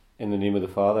In the name of the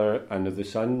Father, and of the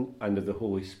Son, and of the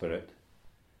Holy Spirit.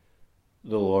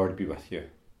 The Lord be with you.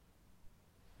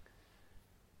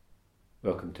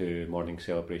 Welcome to morning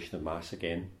celebration of Mass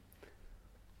again.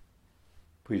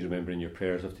 Please remember in your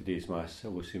prayers of today's Mass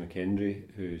Lucy McHenry,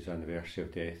 whose anniversary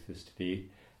of death is today,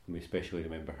 and we especially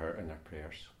remember her in our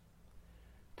prayers.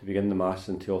 To begin the Mass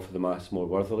and to offer the Mass more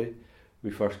worthily,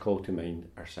 we first call to mind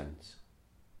our sins.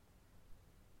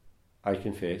 I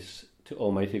confess to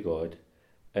Almighty God,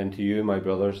 and to you, my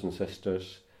brothers and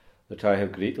sisters, that I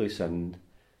have greatly sinned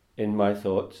in my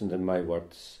thoughts and in my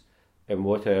words, in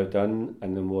what I have done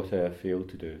and in what I have failed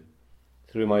to do,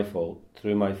 through my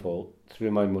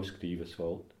most grievous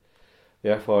fault.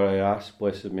 Therefore I ask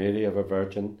Blessed Mary, ever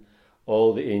Virgin,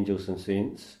 all the angels and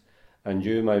saints, and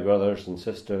you, my brothers and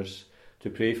sisters, to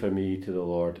pray for me to the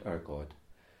Lord our God.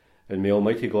 And may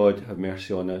Almighty God have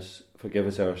mercy on us, forgive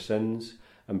us our sins,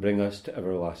 and bring us to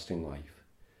everlasting life.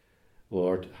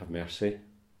 Lord, have mercy.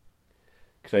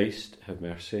 Christ, have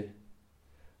mercy.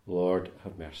 Lord,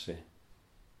 have mercy.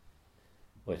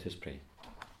 Let us pray.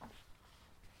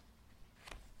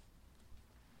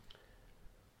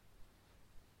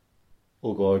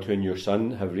 O God, who in your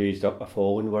Son have raised up a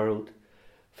fallen world,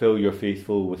 fill your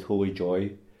faithful with holy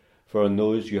joy, for on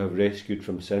those you have rescued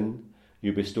from sin,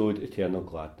 you bestowed eternal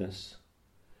gladness.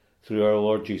 Through our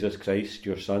Lord Jesus Christ,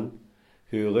 your Son,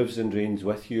 who lives and reigns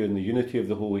with you in the unity of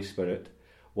the Holy Spirit,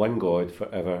 one God,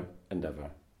 for ever and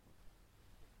ever.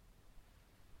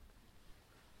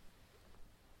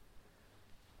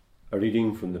 A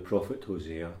reading from the prophet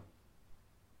Hosea.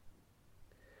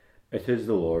 It is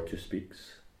the Lord who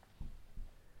speaks.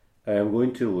 I am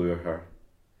going to lure her,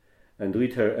 and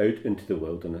lead her out into the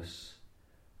wilderness,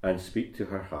 and speak to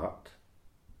her heart.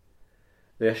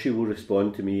 There she will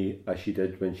respond to me as she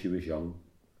did when she was young,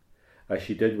 as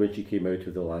she did when she came out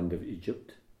of the land of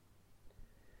Egypt.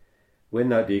 When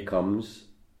that day comes,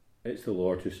 it's the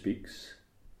Lord who speaks.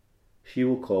 She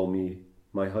will call me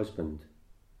my husband.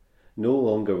 No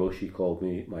longer will she call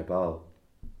me my Baal.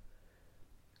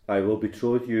 I will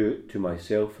betroth you to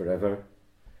myself forever,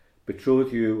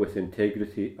 betroth you with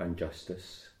integrity and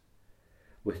justice,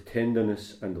 with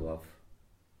tenderness and love.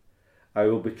 I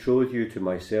will betroth you to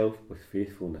myself with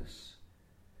faithfulness,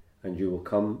 and you will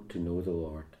come to know the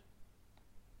Lord.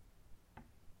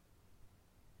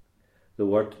 The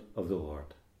word of the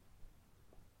Lord.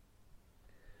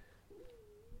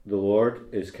 The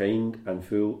Lord is kind and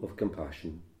full of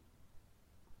compassion.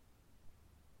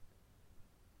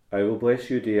 I will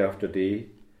bless you day after day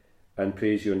and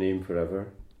praise your name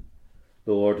forever.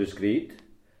 The Lord is great,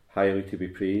 highly to be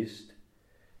praised.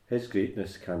 His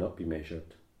greatness cannot be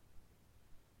measured.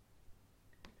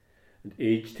 And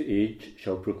age to age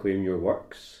shall proclaim your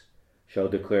works, shall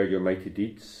declare your mighty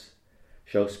deeds,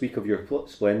 shall speak of your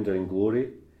splendour and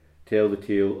glory, tell the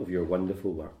tale of your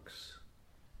wonderful works.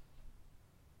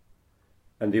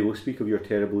 And they will speak of your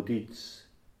terrible deeds,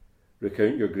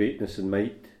 recount your greatness and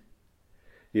might.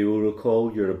 They will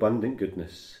recall your abundant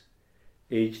goodness.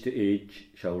 Age to age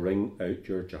shall ring out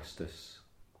your justice.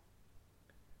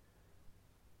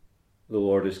 The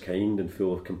Lord is kind and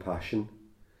full of compassion,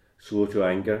 slow to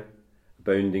anger,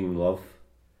 abounding in love.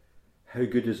 How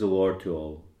good is the Lord to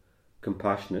all,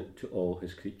 compassionate to all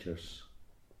his creatures.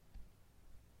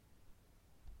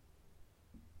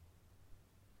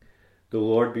 The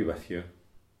Lord be with you.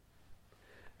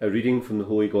 A reading from the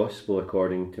Holy Gospel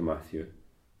according to Matthew.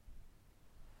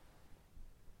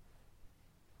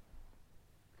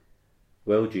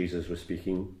 While Jesus was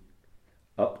speaking,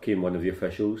 up came one of the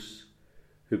officials,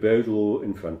 who bowed low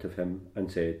in front of him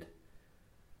and said,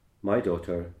 "My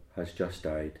daughter has just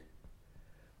died,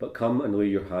 but come and lay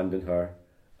your hand on her,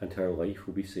 and her life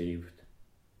will be saved."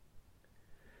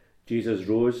 Jesus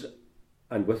rose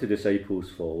and with the disciples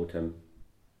followed him.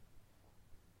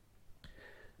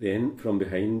 Then from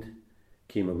behind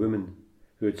came a woman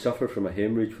who had suffered from a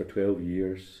hemorrhage for 12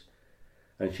 years,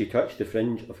 and she touched the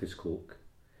fringe of his cloak.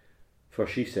 For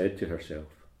she said to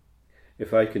herself,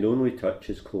 "If I can only touch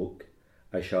his cloak,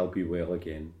 I shall be well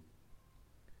again."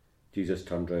 Jesus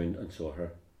turned round and saw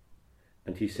her,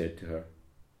 and he said to her,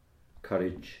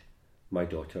 "Courage, my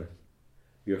daughter,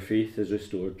 your faith has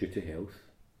restored you to health."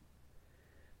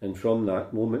 And from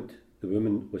that moment the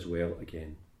woman was well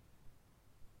again.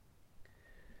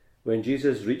 When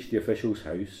Jesus reached the official's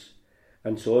house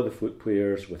and saw the flute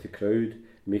players with the crowd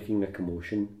making a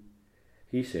commotion,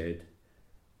 he said,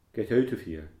 "Get out of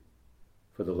here,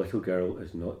 for the little girl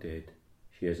is not dead,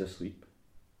 she is asleep."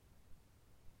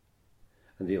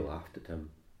 And they laughed at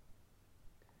him.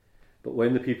 But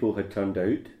when the people had been turned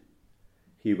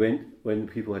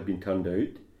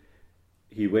out,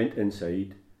 he went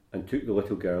inside and took the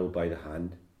little girl by the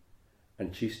hand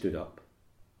and she stood up,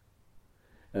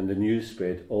 and the news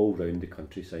spread all round the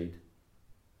countryside.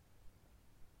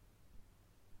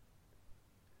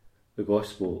 The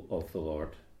Gospel of the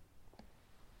Lord.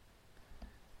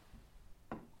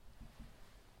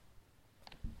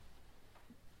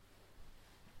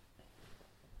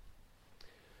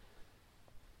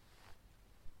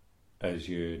 As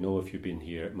you know, if you've been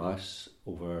here at Mass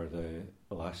over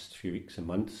the last few weeks and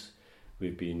months,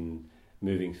 we've been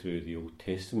moving through the Old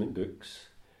Testament books,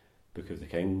 Book of the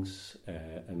Kings,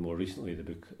 and more recently the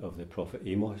book of the prophet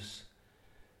Amos.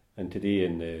 And today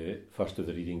in the first of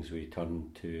the readings we turn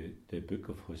to the book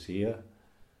of Hosea.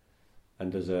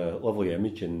 And there's a lovely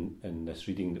image in this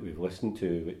reading that we've listened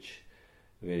to, which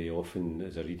very often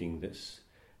is a reading that's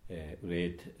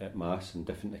read at Mass on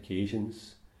different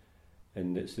occasions.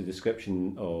 And it's the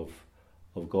description of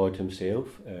God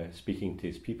himself speaking to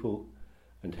his people,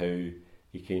 and how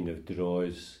he kind of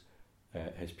draws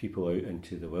his people out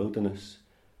into the wilderness.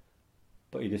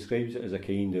 But he describes it as a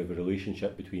kind of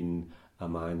relationship between a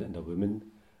man and a woman,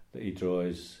 that he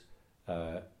draws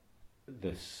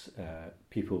this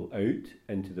people out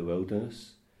into the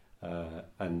wilderness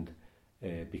and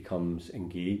becomes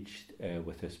engaged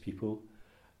with his people,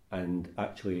 and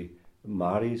actually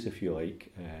marries, if you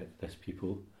like, this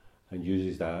people, and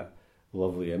uses that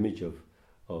lovely image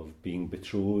of being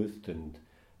betrothed and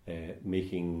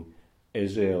making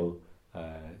Israel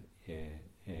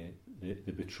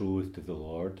the betrothed of the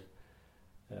Lord.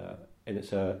 And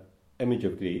it's a image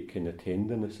of great kind of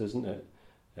tenderness, isn't it,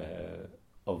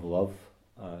 of love,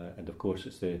 and of course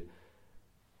it's the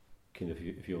kind of,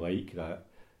 if you like, that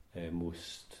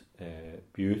most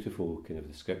beautiful kind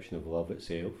of description of love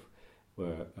itself,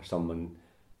 where someone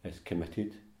is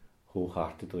committed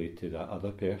wholeheartedly to that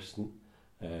other person,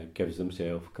 gives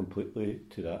themselves completely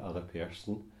to that other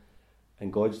person.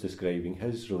 And God's describing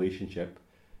his relationship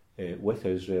with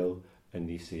Israel in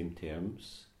these same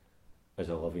terms, as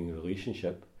a loving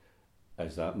relationship,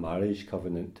 as that marriage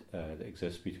covenant that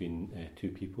exists between two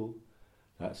people,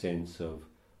 that sense of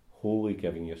wholly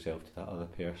giving yourself to that other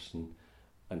person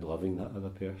and loving that other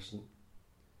person.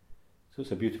 So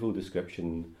it's a beautiful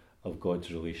description of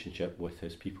God's relationship with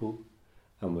his people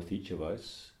and with each of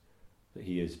us, that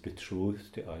he is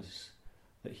betrothed to us,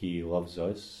 that he loves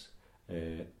us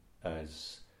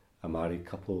as a married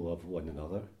couple love one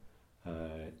another.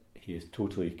 He is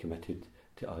totally committed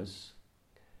to us.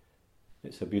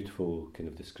 It's a beautiful kind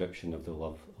of description of the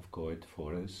love of God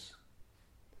for us.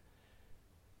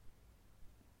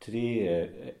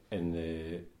 Today in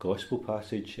the Gospel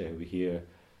passage we hear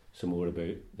some more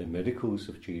about the miracles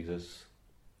of Jesus.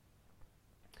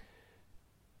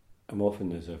 I'm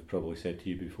often, as I've probably said to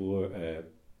you before,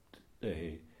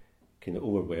 kind of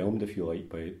overwhelmed, if you like,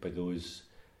 by those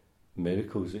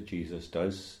miracles that Jesus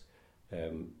does.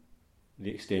 The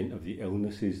extent of the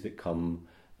illnesses that come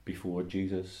before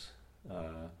Jesus.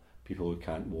 People who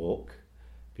can't walk,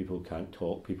 people who can't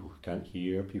talk, people who can't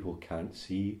hear, people who can't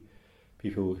see,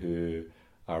 people who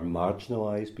are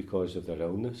marginalised because of their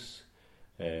illness,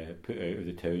 put out of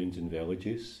the towns and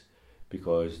villages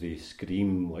because they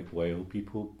scream like wild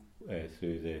people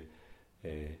through the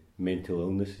mental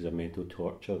illnesses or mental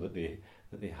torture that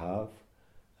they have,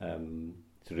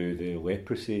 through the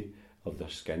leprosy of their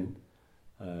skin.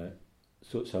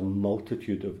 So it's a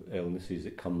multitude of illnesses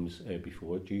that comes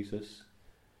before Jesus.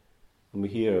 And we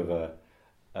hear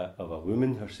of a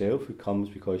woman herself who comes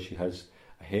because she has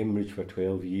a hemorrhage for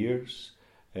 12 years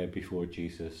before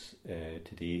Jesus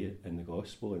today in the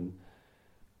Gospel. And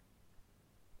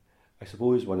I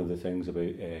suppose one of the things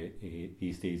about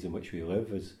these days in which we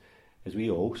live is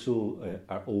we also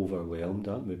are overwhelmed,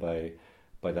 aren't we,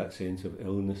 by that sense of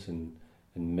illness and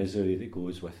misery that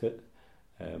goes with it.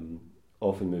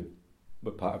 Often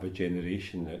we're part of a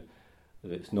generation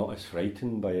that's not as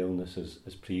frightened by illness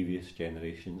as previous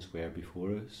generations were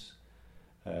before us,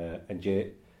 and yet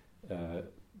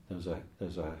there's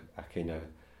a kind of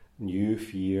new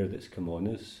fear that's come on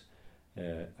us,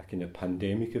 a kind of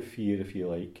pandemic of fear, if you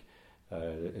like,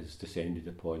 that has descended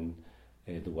upon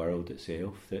the world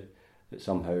itself, that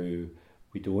somehow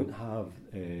we don't have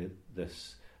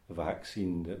this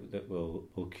vaccine that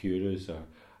will cure us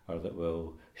or that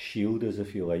will shield us,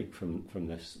 if you like, from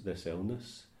this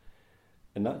illness.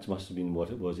 And that must have been what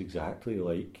it was exactly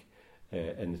like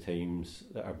in the times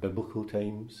that are biblical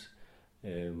times.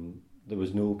 There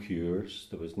was no cures,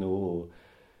 there was no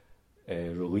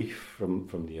relief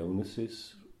from the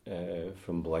illnesses,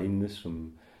 from blindness,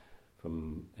 from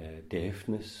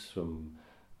deafness, from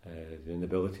the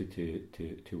inability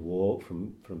to walk,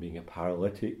 from being a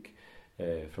paralytic,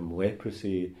 from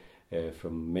leprosy,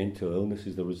 from mental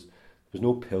illnesses. There was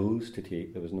no pills to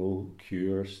take, there was no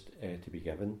cures to be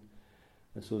given.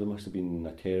 And so there must have been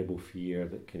a terrible fear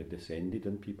that kind of descended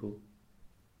on people.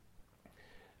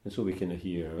 And so we kind of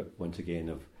hear once again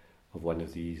of one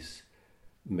of these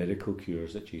miracle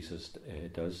cures that Jesus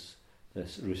does,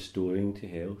 this restoring to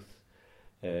health,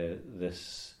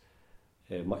 this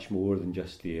much more than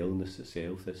just the illness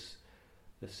itself, this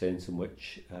sense in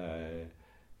which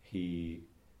he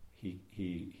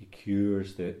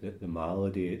cures the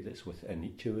malady that's within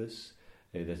each of us,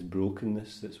 this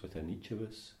brokenness that's within each of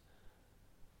us.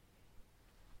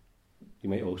 You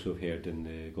might also have heard in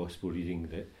the Gospel reading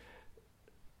that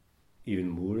even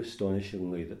more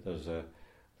astonishingly that there's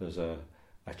a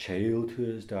child who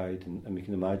has died, and we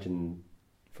can imagine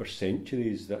for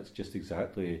centuries that's just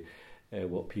exactly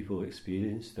what people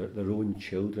experience, their own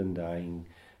children dying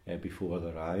before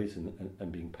their eyes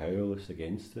and being powerless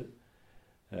against it.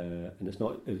 And it's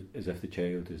not as if the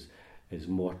child is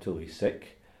mortally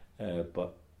sick,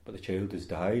 but the child has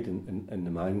died, and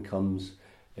the man comes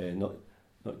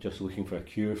not just looking for a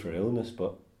cure for illness,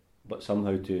 but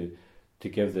somehow to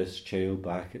give this child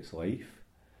back its life.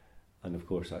 And of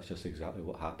course that's just exactly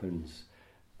what happens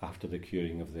after the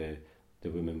curing of the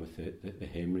woman with the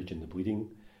hemorrhage and the bleeding.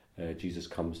 Jesus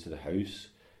comes to the house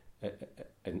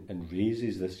and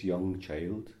raises this young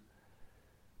child.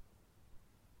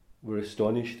 We're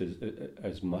astonished,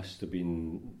 as must have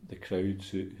been the crowds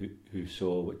who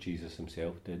saw what Jesus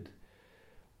himself did.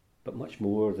 But much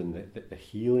more than the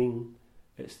healing,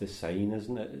 it's the sign,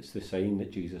 isn't it? It's the sign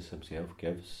that Jesus himself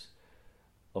gives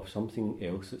of something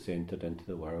else that's entered into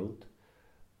the world,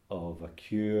 of a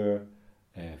cure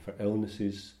for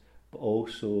illnesses, but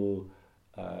also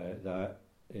that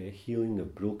healing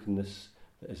of brokenness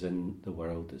that is in the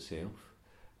world itself,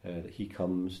 that he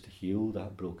comes to heal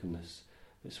that brokenness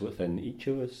that's within each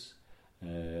of us,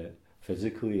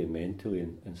 physically and mentally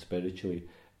and spiritually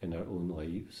in our own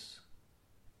lives.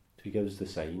 So he gives the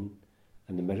sign,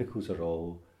 and the miracles are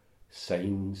all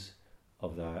signs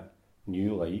of that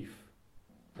new life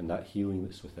and that healing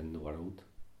that's within the world.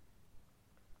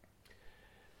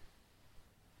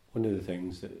 One of the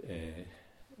things that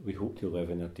we hope to live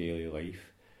in our daily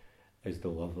life is the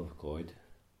love of God.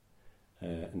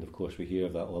 And of course we hear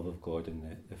of that love of God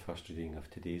in the first reading of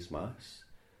today's Mass.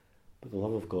 But the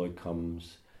love of God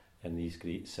comes in these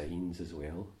great signs as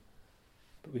well.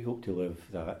 But we hope to live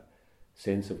that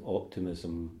sense of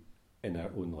optimism in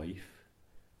our own life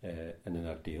and in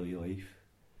our daily life,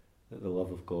 that the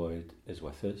love of God is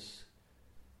with us.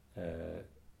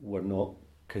 We're not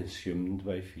consumed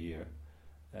by fear.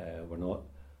 We're not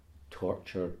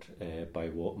tortured by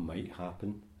what might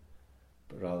happen,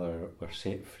 but rather we're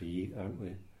set free, aren't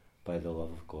we, by the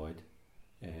love of God,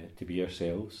 to be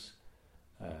ourselves,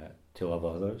 to love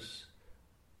others,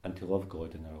 and to love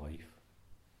God in our life.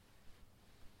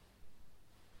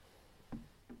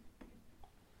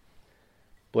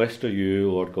 Blessed are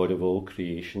you, Lord God of all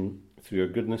creation. Through your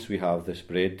goodness we have this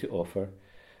bread to offer,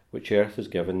 which earth has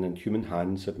given and human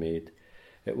hands have made.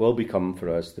 It will become for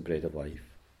us the bread of life.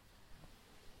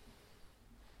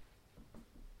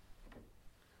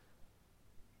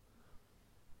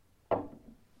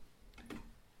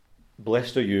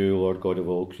 Blessed are you, Lord God of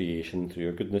all creation. Through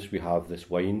your goodness we have this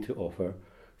wine to offer,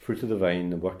 fruit of the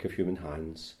vine, the work of human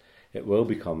hands. It will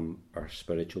become our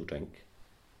spiritual drink.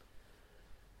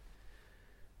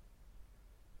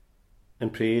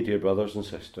 And pray, dear brothers and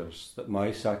sisters, that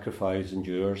my sacrifice and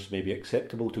yours may be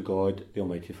acceptable to God, the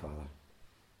Almighty Father.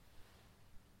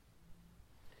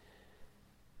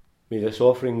 May this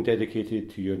offering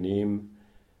dedicated to your name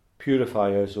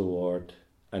purify us, O Lord,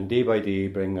 and day by day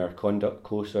bring our conduct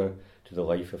closer to the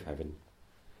life of heaven.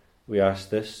 We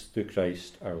ask this through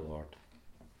Christ our Lord.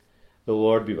 The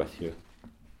Lord be with you.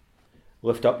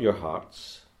 Lift up your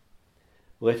hearts.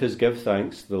 Let us give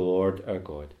thanks to the Lord our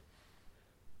God.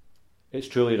 It's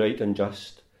truly right and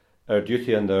just, our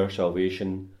duty and our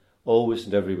salvation, always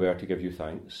and everywhere to give you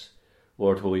thanks,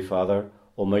 Lord, Holy Father,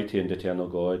 Almighty and eternal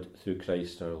God, through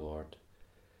Christ our Lord.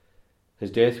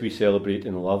 His death we celebrate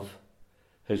in love,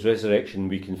 his resurrection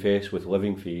we confess with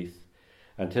living faith,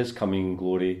 and his coming in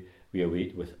glory we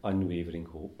await with unwavering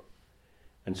hope.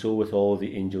 And so with all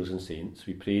the angels and saints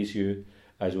we praise you,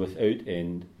 as without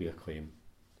end we acclaim.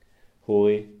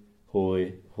 Holy,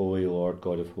 holy, holy Lord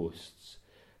God of hosts,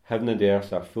 heaven and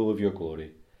earth are full of your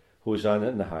glory. Hosanna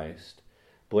in the highest.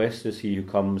 Blessed is he who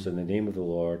comes in the name of the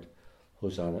Lord.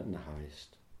 Hosanna in the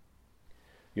highest.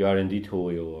 You are indeed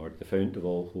holy, O Lord, the fount of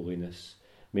all holiness.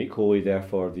 Make holy,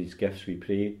 therefore, these gifts, we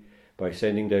pray, by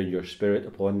sending down your Spirit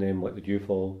upon them like the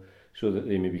dewfall, so that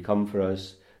they may become for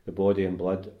us the body and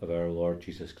blood of our Lord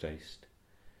Jesus Christ.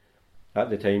 At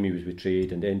the time he was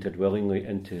betrayed and entered willingly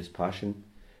into his passion,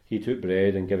 he took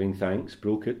bread and giving thanks,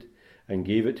 broke it and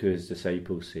gave it to his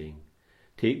disciples, saying,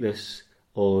 "Take this,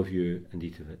 all of you, and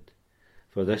eat of it,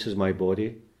 for this is my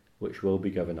body, which will be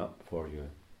given up for you."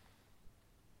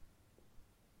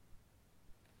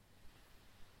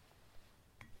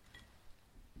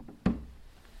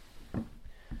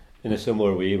 In a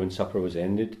similar way, when supper was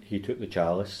ended, he took the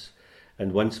chalice,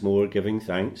 and once more giving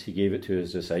thanks, he gave it to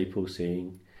his disciples,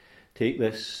 saying, "Take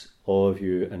this, all of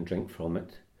you, and drink from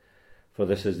it, for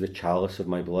this is the chalice of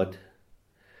my blood,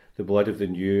 the blood of the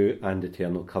new and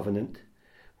eternal covenant,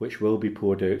 which will be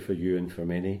poured out for you and for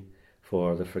many,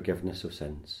 for the forgiveness of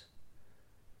sins.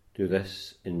 Do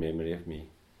this in memory of me."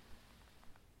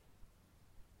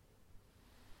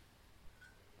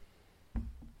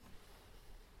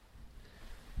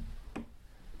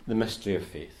 The mystery of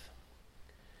faith.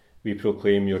 We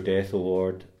proclaim your death, O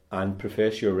Lord, and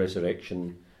profess your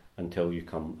resurrection until you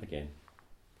come again.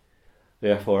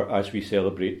 Therefore, as we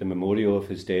celebrate the memorial of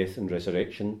his death and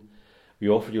resurrection, we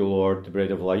offer you, Lord, the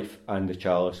bread of life and the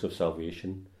chalice of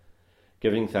salvation,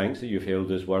 giving thanks that you have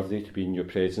held us worthy to be in your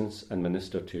presence and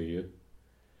minister to you.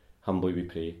 Humbly we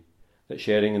pray that,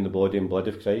 sharing in the body and blood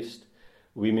of Christ,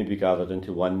 we may be gathered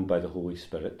into one by the Holy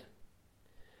Spirit.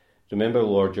 Remember,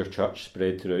 Lord, your church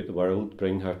spread throughout the world.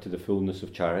 Bring her to the fullness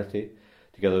of charity,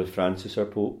 together with Francis our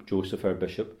Pope, Joseph our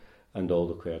Bishop, and all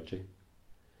the clergy.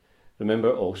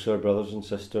 Remember also our brothers and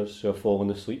sisters who have fallen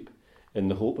asleep in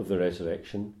the hope of the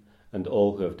resurrection, and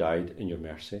all who have died in your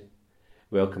mercy.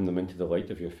 Welcome them into the light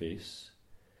of your face.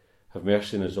 Have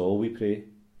mercy on us all, we pray,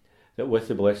 that with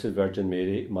the Blessed Virgin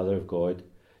Mary, Mother of God,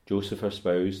 Joseph her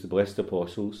spouse, the blessed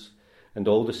apostles, and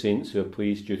all the saints who have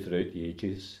pleased you throughout the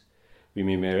ages, we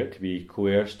may merit to be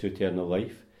co-heirs to eternal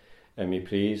life, and may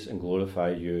praise and glorify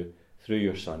you through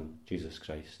your Son, Jesus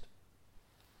Christ.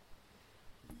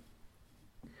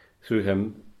 Through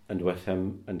him, and with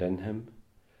him, and in him,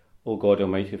 O God,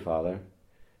 Almighty Father,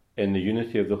 in the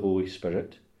unity of the Holy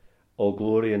Spirit, all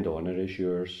glory and honour is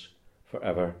yours for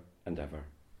ever and ever.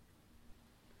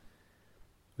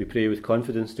 We pray with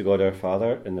confidence to God our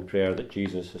Father in the prayer that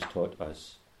Jesus has taught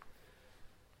us.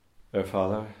 Our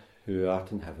Father, who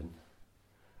art in heaven,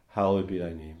 hallowed be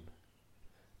thy name.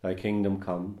 Thy kingdom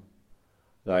come,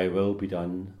 thy will be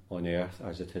done on earth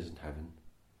as it is in heaven.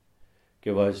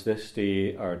 Give us this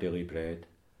day our daily bread,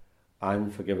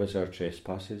 and forgive us our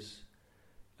trespasses,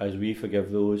 as we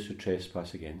forgive those who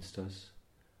trespass against us.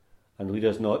 And lead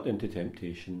us not into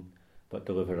temptation, but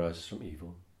deliver us from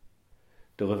evil.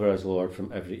 Deliver us, Lord,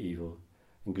 from every evil,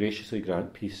 and graciously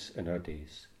grant peace in our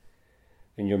days.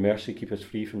 In your mercy keep us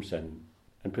free from sin,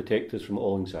 and protect us from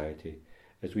all anxiety,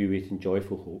 as we wait in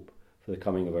joyful hope for the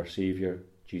coming of our Saviour,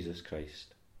 Jesus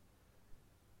Christ.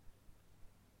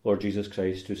 Lord Jesus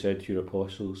Christ, who said to your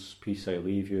apostles, "Peace I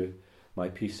leave you, my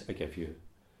peace I give you,"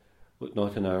 look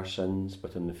not on our sins,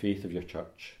 but on the faith of your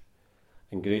Church,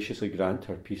 and graciously grant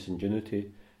her peace and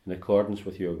unity in accordance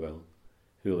with your will,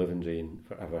 who live and reign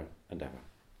for ever and ever.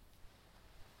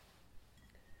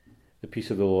 The peace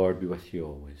of the Lord be with you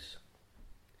always.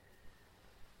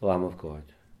 Lamb of God,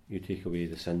 you take away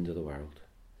the sins of the world.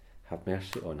 Have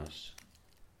mercy on us.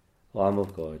 Lamb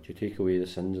of God, you take away the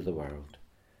sins of the world.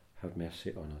 Have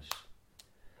mercy on us.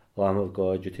 Lamb of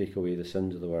God, you take away the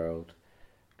sins of the world.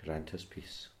 Grant us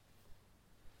peace.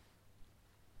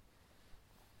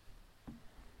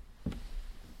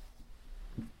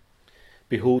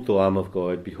 Behold the Lamb of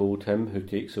God, behold him who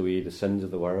takes away the sins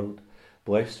of the world.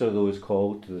 Blessed are those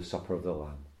called to the supper of the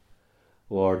Lamb.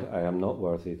 Lord, I am not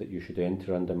worthy that you should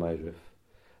enter under my roof,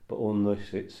 but only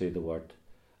say the word,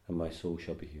 and my soul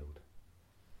shall be healed.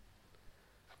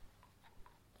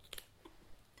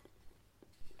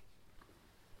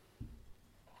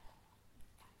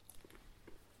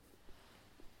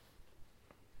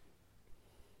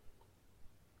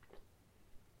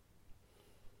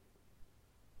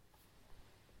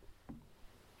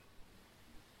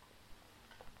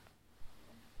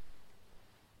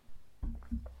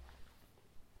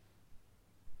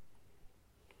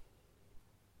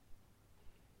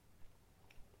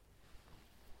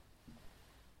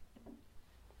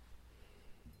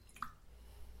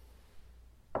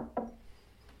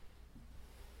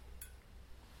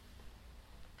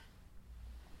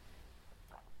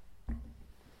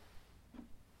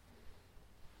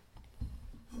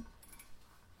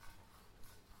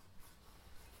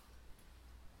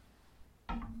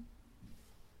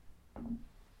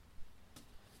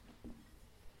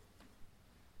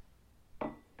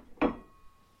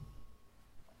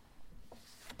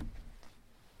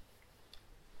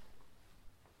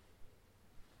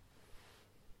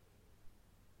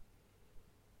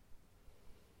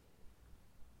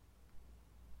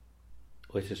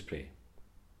 Let us pray.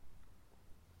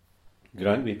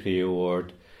 Grant, we pray, O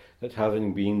Lord, that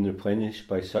having been replenished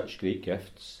by such great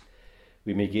gifts,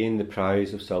 we may gain the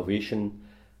prize of salvation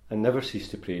and never cease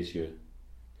to praise you.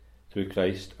 Through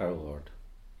Christ our Lord.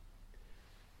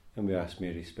 And we ask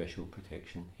Mary's special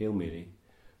protection. Hail Mary,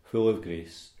 full of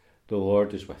grace, the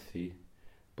Lord is with thee.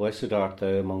 Blessed art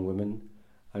thou among women,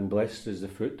 and blessed is the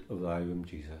fruit of thy womb,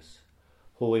 Jesus.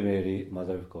 Holy Mary,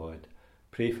 Mother of God,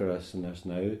 pray for us sinners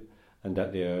now and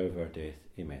at the hour of our death.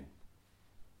 Amen.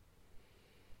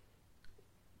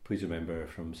 Please remember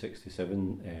from 6 to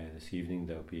 7 this evening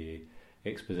there will be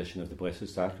exposition of the Blessed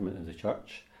Sacrament in the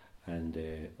church, and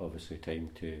obviously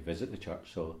time to visit the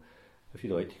church, so if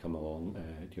you'd like to come along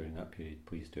during that period,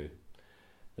 please do.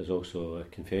 There's also a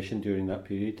confession during that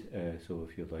period, so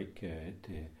if you'd like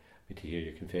to hear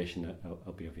your confession,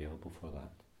 I'll be available for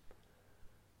that.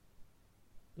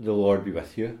 The Lord be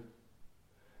with you.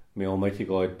 May Almighty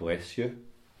God bless you,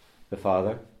 the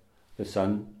Father, the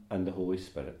Son, and the Holy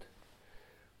Spirit.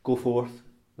 Go forth,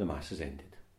 the Mass is ended.